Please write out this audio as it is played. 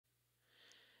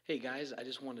Hey guys, I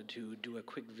just wanted to do a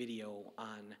quick video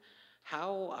on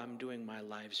how I'm doing my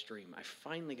live stream. I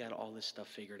finally got all this stuff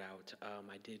figured out.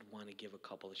 I did want to give a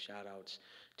couple of shout outs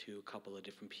to a couple of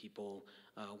different people.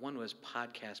 One was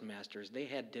Podcast Masters. They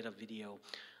did a video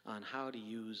on how to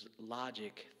use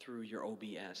Logic through your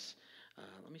OBS.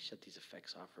 Let me shut these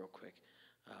effects off real quick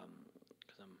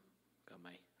because I'm got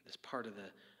my this part of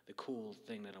the cool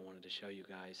thing that I wanted to show you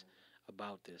guys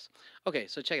about this. Okay,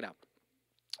 so check it out.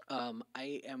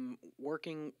 I am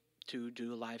working to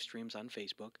do live streams on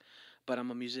Facebook, but I'm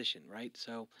a musician, right?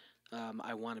 So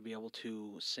I want to be able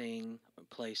to sing,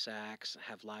 play sax,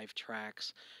 have live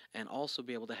tracks, and also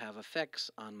be able to have effects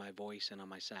on my voice and on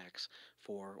my sax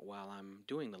for while I'm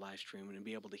doing the live stream and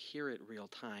be able to hear it real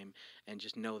time and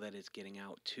just know that it's getting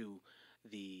out to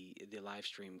the live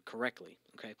stream correctly.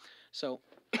 Okay, so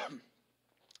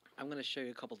I'm going to show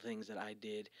you a couple things that I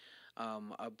did.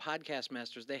 Podcast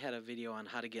Masters, they had a video on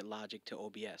how to get Logic to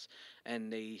OBS,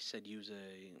 and they said use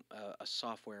a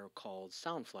software called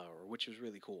Soundflower, which was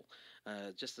really cool.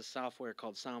 Just a software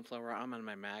called Soundflower. I'm on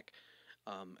my Mac,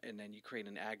 and then you create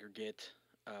an aggregate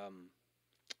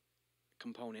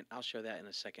component. I'll show that in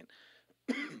a second.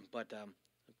 But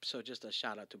so just a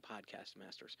shout out to Podcast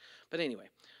Masters. But anyway,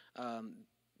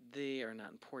 they are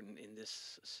not important in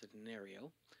this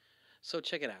scenario. So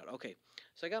check it out. Okay,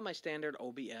 so I got my standard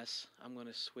OBS. I'm going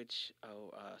to switch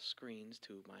screens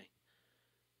to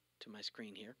my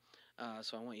screen here.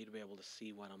 So I want you to be able to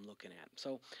see what I'm looking at.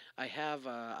 So I have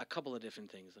a couple of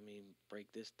different things. Let me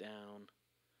break this down.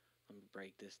 Okay,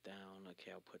 I'm going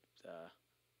to put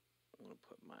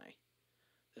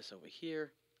this over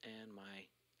here and my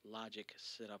Logic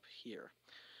setup here.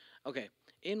 Okay,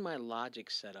 in my Logic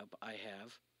setup, I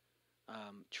have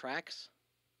tracks.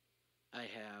 I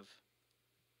have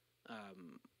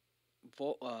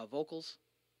vocals,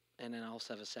 and then I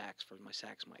also have a sax for my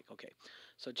sax mic. Okay,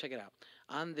 so check it out.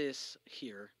 On this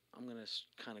here, I'm going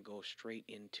to kind of go straight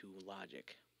into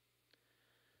Logic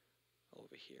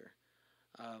over here.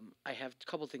 I have a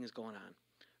couple things going on.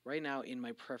 Right now in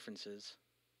my preferences,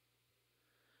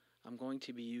 I'm going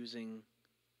to be using,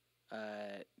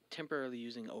 temporarily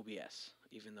using OBS,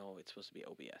 even though it's supposed to be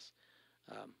OBS.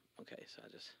 Okay, so I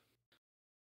just...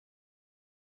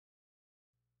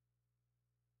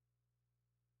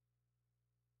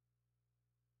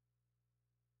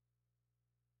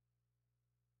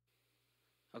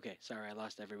 Okay, sorry, I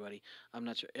lost everybody. I'm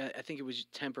not sure. I think it was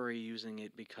temporary using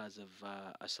it because of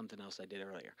something else I did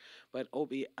earlier. But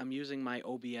I'm using my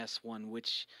OBS one,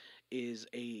 which is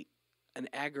an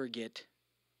aggregate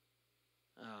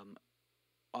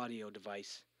audio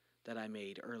device that I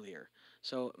made earlier.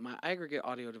 So my aggregate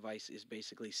audio device is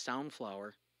basically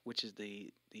Soundflower, which is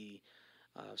the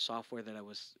software that I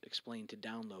was explained to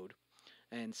download.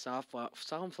 And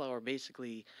Soundflower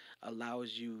basically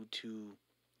allows you to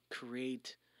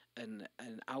create an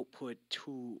output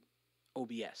to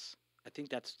OBS. I think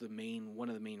that's one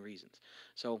of the main reasons.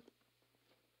 So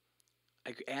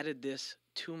I added this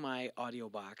to my audio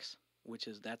box,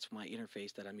 that's my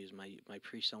interface that I'm using, my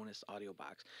PreSonus audio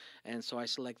box. And so I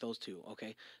select those two.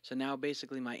 Okay, so now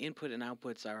basically my input and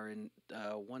outputs are in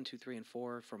 1, 2, 3, and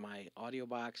 4 for my audio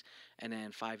box, and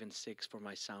then 5 and 6 for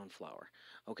my Soundflower.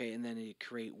 Okay, and then you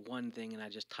create one thing, and I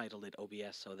just titled it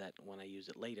OBS so that when I use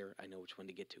it later, I know which one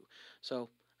to get to. So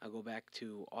I'll go back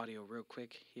to audio real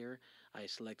quick here. I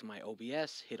select my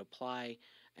OBS, hit apply,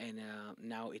 and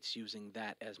now it's using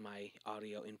that as my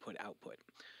audio input output.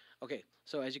 Okay,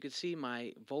 so as you can see,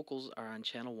 my vocals are on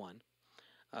channel 1.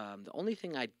 The only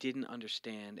thing I didn't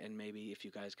understand, and maybe if you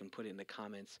guys can put it in the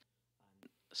comments,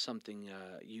 something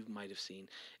you might have seen,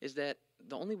 is that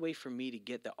the only way for me to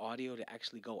get the audio to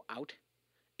actually go out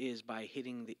is by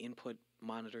hitting the input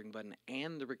monitoring button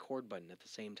and the record button at the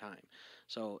same time.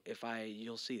 So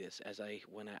you'll see this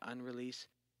when I unrelease,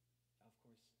 of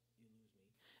course you lose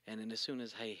me, and then as soon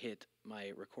as I hit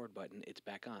my record button, it's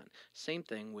back on. Same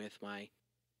thing with my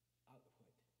output.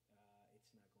 It's not going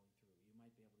through. You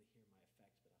might be able to hear my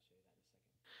effects, but I'll show you that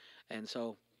in a second. And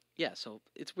so, yeah, so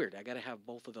it's weird. I got to have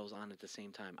both of those on at the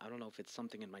same time. I don't know if it's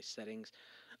something in my settings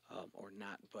or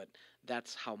not, but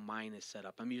that's how mine is set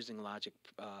up. I'm using Logic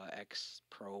X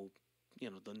Pro,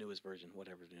 the newest version,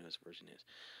 whatever the newest version is.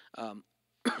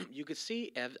 You could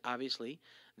see, obviously,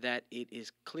 that it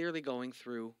is clearly going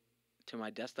through to my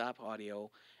desktop audio,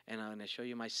 and I'm going to show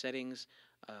you my settings.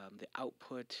 The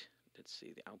output, let's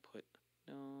see, the output,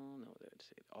 let's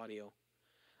see, the audio.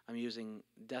 I'm using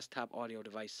desktop audio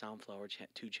device Soundflower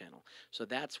 2 channel. So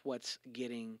that's what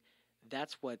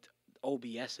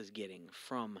OBS is getting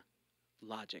from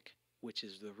Logic, which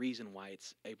is the reason why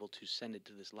it's able to send it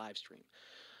to this live stream.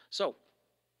 So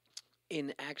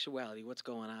In actuality, what's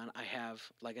going on, I have,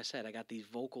 like I said, I got these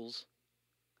vocals,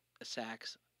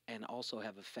 sax, and also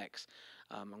have effects.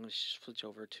 I'm going to switch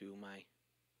over to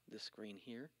this screen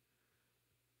here,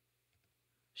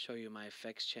 show you my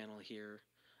effects channel here.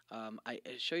 I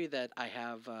show you that I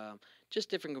have just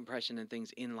different compression and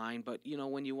things in line, but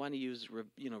when you want to use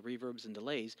reverbs and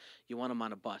delays, you want them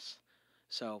on a bus.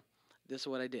 So this is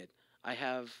what I did. I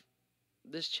have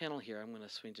this channel here. I'm going to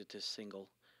switch it to single,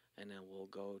 and then we'll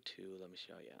go to, let me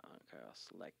show you. Okay, I'll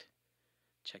select,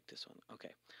 check this one.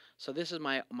 Okay, so this is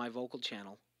my vocal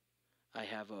channel. I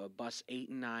have a bus 8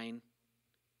 and 9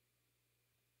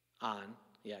 on.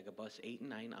 Yeah, I got bus 8 and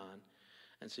 9 on.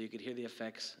 And so you could hear the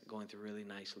effects going through really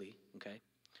nicely, okay?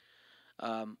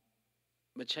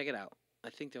 But check it out. I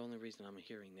think the only reason I'm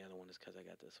hearing the other one is because I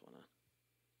got this one on.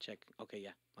 Check. Okay,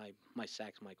 yeah, my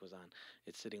sax mic was on.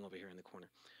 It's sitting over here in the corner.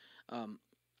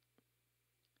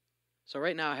 So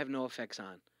right now I have no effects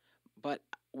on. But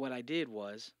what I did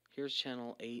was, here's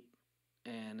channel 8,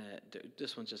 and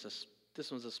this one's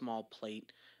a small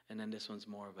plate, and then this one's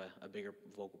more of a bigger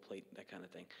vocal plate, that kind of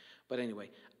thing. But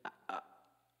anyway,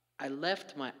 I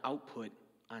left my output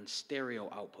on stereo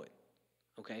output,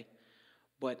 okay?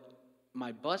 But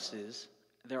my buses,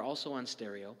 they're also on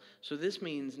stereo. So this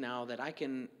means now that I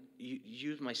can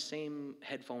use my same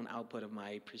headphone output of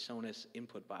my PreSonus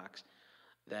input box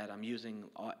that I'm using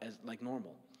as like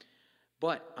normal.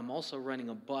 But I'm also running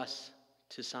a bus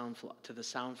to the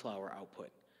Soundflower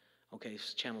output, okay?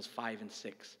 Channels 5 and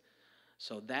 6.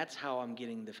 So that's how I'm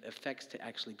getting the effects to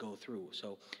actually go through.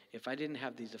 So if I didn't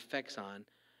have these effects on,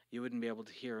 you wouldn't be able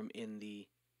to hear them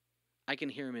I can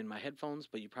hear them in my headphones,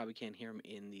 but you probably can't hear them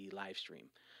in the live stream.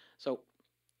 So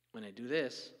when I do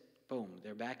this, boom,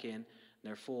 they're back in,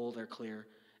 they're full, they're clear.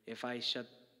 If I shut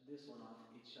this one off,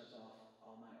 it shuts off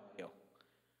all my audio.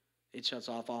 It shuts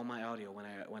off all my audio when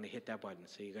I hit that button.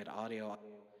 So you got audio,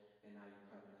 and now you're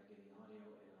probably not getting audio,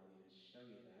 and I'll even show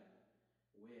you that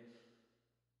with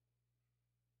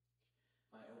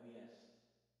my OBS.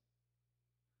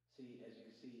 See, as you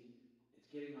can see,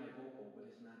 it's getting my vocal, but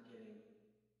it's not getting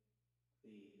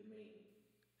the main.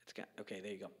 It's got, okay,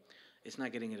 there you go. It's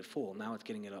not getting it at full. Now it's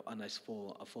getting it a nice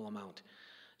full amount.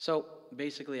 So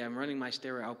basically I'm running my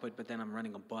stereo output, but then I'm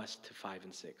running a bus to 5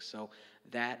 and 6. So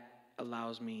that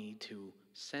allows me to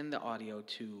send the audio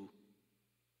to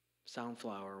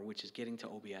Soundflower, which is getting to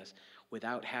OBS,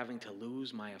 without having to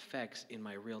lose my effects in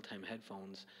my real-time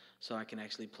headphones, so I can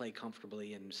actually play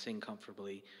comfortably and sing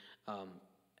comfortably,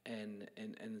 and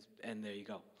there you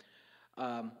go.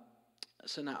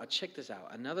 So now check this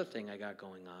out. Another thing I got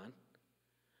going on.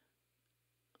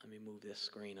 Let me move this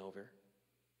screen over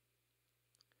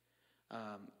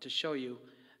to show you.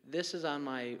 This is on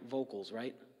my vocals,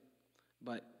 right?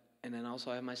 And then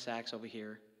also I have my sax over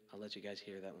here. I'll let you guys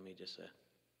hear that. Let me just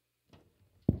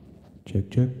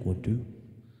check 1 2.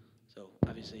 So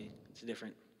obviously it's a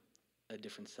different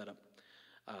setup.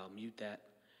 Mute that.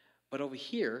 But over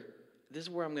here, this is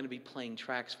where I'm going to be playing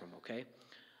tracks from. Okay.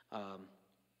 I'm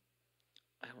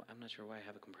not sure why I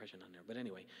have a compression on there, but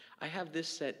anyway, I have this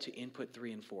set to input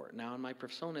 3 and 4. Now on my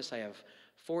PreSonus, I have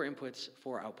 4 inputs,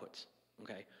 4 outputs.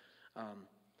 Okay,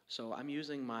 so I'm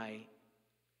using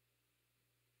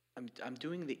I'm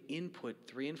doing the input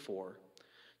 3 and 4.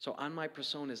 So on my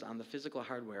PreSonus, on the physical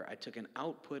hardware, I took an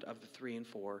output of the 3 and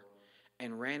 4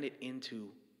 and ran it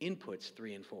into inputs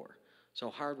 3 and 4. So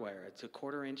hardwire, it's a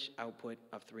 1/4 inch output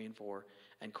of 3 and 4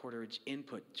 and 1/4 inch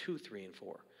input to 3 and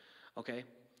 4. Okay.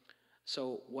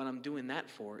 So what I'm doing that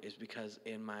for is because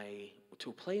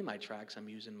to play my tracks, I'm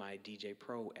using my DJ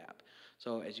Pro app.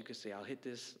 So as you can see, I'll hit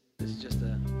this. This is just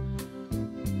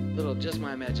just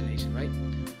my imagination, right?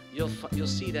 You'll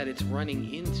see that it's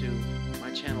running into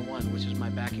my channel 1, which is my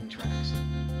backing tracks.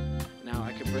 Now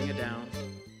I can bring it down,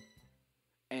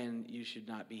 and you should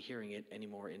not be hearing it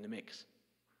anymore in the mix,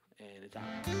 and it's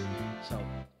out.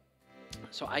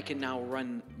 So I can now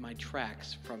run my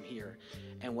tracks from here.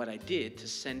 And what I did to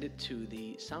send it to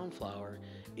the Soundflower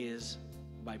is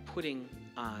by putting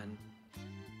on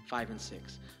 5 and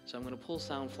 6. So I'm going to pull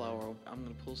Soundflower, I'm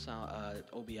going to pull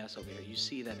OBS over here. You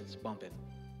see that it's bumping.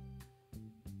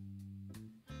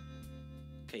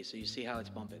 Okay, so you see how it's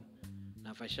bumping.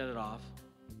 Now if I shut it off,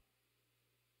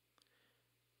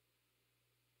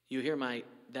 you hear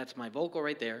that's my vocal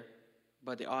right there,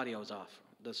 but the audio is off.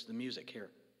 That's the music here.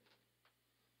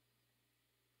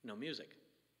 No music.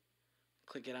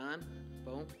 Click it on,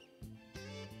 boom,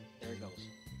 there it goes.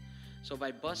 So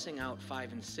by bussing out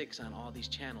 5 and 6 on all these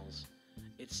channels,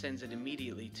 it sends it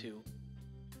immediately to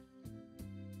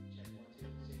check 1 2.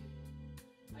 See,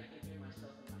 I can hear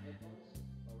myself in my headphones,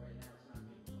 but right now it's not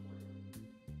being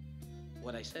recorded.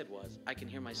 what I said was, I can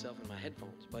hear myself in my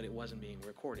headphones, but it wasn't being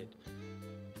recorded.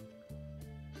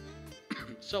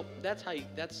 So that's how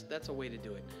that's a way to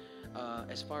do it.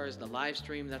 As far as the live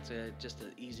stream, that's just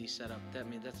an easy setup. That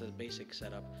means that's a basic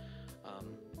setup.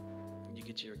 Um, you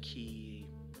get your key,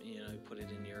 you put it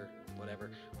in your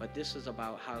whatever. But this is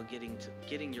about how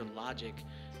getting your Logic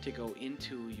to go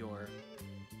into your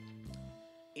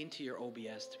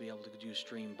OBS to be able to do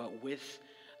stream, but with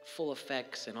full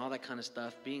effects and all that kind of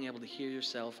stuff, being able to hear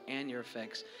yourself and your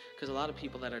effects, because a lot of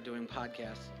people that are doing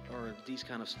podcasts or these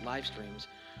kind of live streams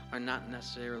are not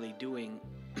necessarily doing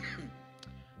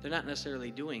they're not necessarily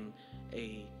doing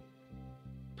a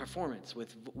performance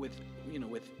with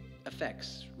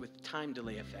effects, with time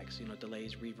delay effects,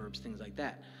 delays, reverbs, things like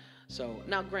that. So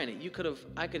now granted,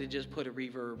 I could have just put a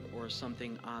reverb or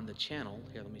something on the channel.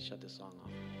 Here, let me shut this song off.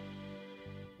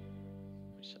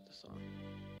 Shut this off.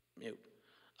 Mute.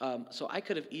 So I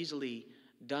could have easily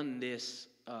done this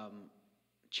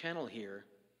channel here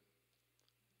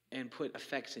and put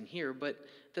effects in here, but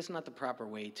that's not the proper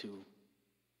way to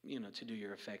do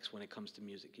your effects when it comes to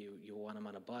music. You want them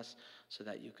on a bus so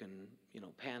that you can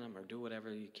pan them or do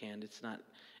whatever you can.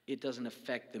 It doesn't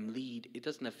affect them lead. It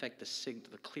doesn't affect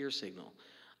the clear signal.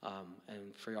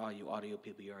 And for all you audio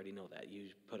people, you already know that you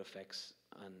put effects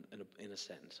in a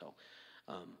sentence.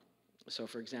 So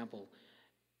for example,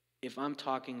 if I'm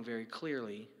talking very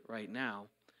clearly right now,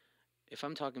 and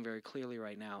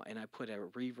I put a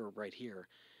reverb right here,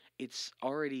 it's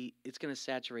going to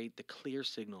saturate the clear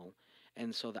signal,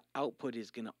 and so the output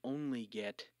is going to only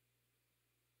get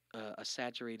a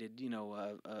saturated,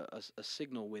 a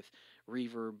signal with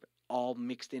reverb all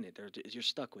mixed in it. You're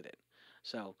stuck with it.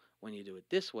 So when you do it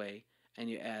this way, and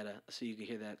you add so you can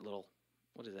hear that little,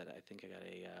 what is that? I think I got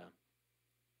a.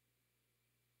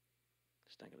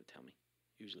 It's not going to tell me.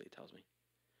 Usually it tells me.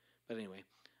 But anyway,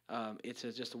 it's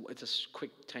a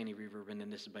quick tiny reverb, and then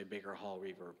this is my bigger hall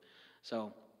reverb.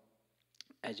 So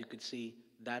as you can see,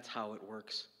 that's how it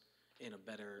works in a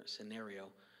better scenario.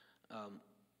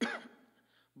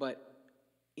 But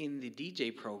in the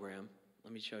DJ program,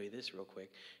 let me show you this real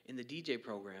quick. In the DJ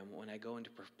program, when I go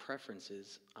into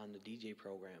preferences on the DJ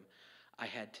program, I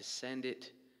had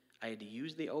to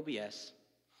use the OBS.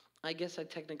 I guess I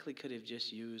technically could have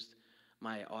just used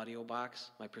my audio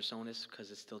box, my Personas, because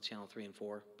it's still channel 3 and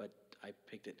 4, but I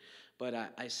picked it. But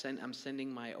I'm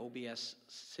sending my OBS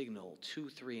signal to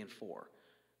 3 and 4,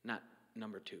 not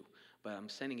number 2, but I'm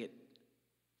sending it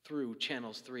through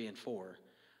channels 3 and 4.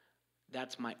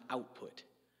 That's my output.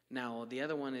 Now the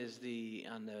other one is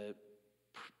on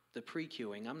the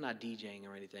pre-queuing. I'm not DJing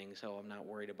or anything, so I'm not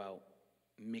worried about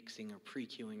mixing or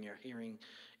pre-queuing or hearing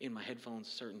in my headphones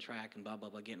a certain track and blah blah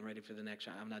blah, getting ready for the next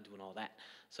track. I'm not doing all that.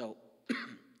 So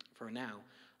for now,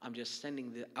 I'm just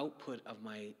sending the output of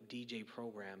my DJ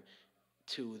program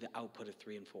to the output of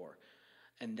 3 and 4,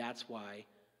 and that's why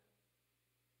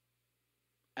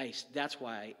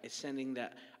it's sending the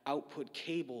output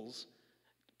cables,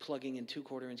 plugging in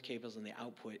 2/4-inch cables in the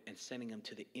output and sending them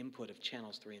to the input of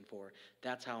channels 3 and 4.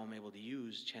 That's how I'm able to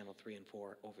use channel 3 and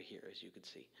 4 over here, as you can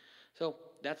see. So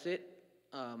that's it.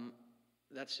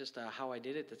 That's just how I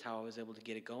did it. That's how I was able to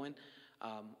get it going.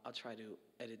 I'll try to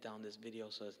edit down this video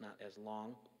so it's not as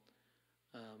long.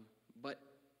 But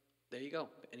there you go.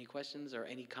 Any questions or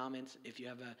any comments? If you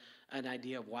have an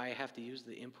idea of why I have to use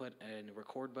the input and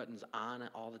record buttons on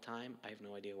all the time, I have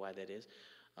no idea why that is.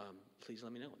 Please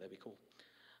let me know. That'd be cool.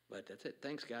 But that's it.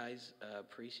 Thanks, guys.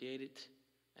 Appreciate it.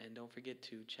 And don't forget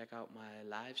to check out my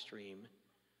live stream.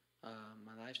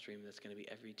 That's going to be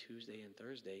every Tuesday and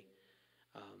Thursday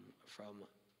from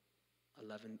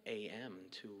 11 a.m.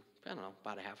 to, I don't know,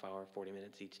 about a half hour, 40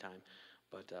 minutes each time.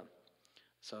 But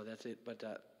so that's it. But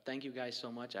thank you guys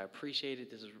so much. I appreciate it.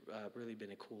 This has really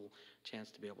been a cool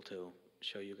chance to be able to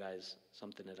show you guys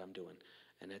something that I'm doing.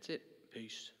 And that's it.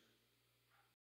 Peace.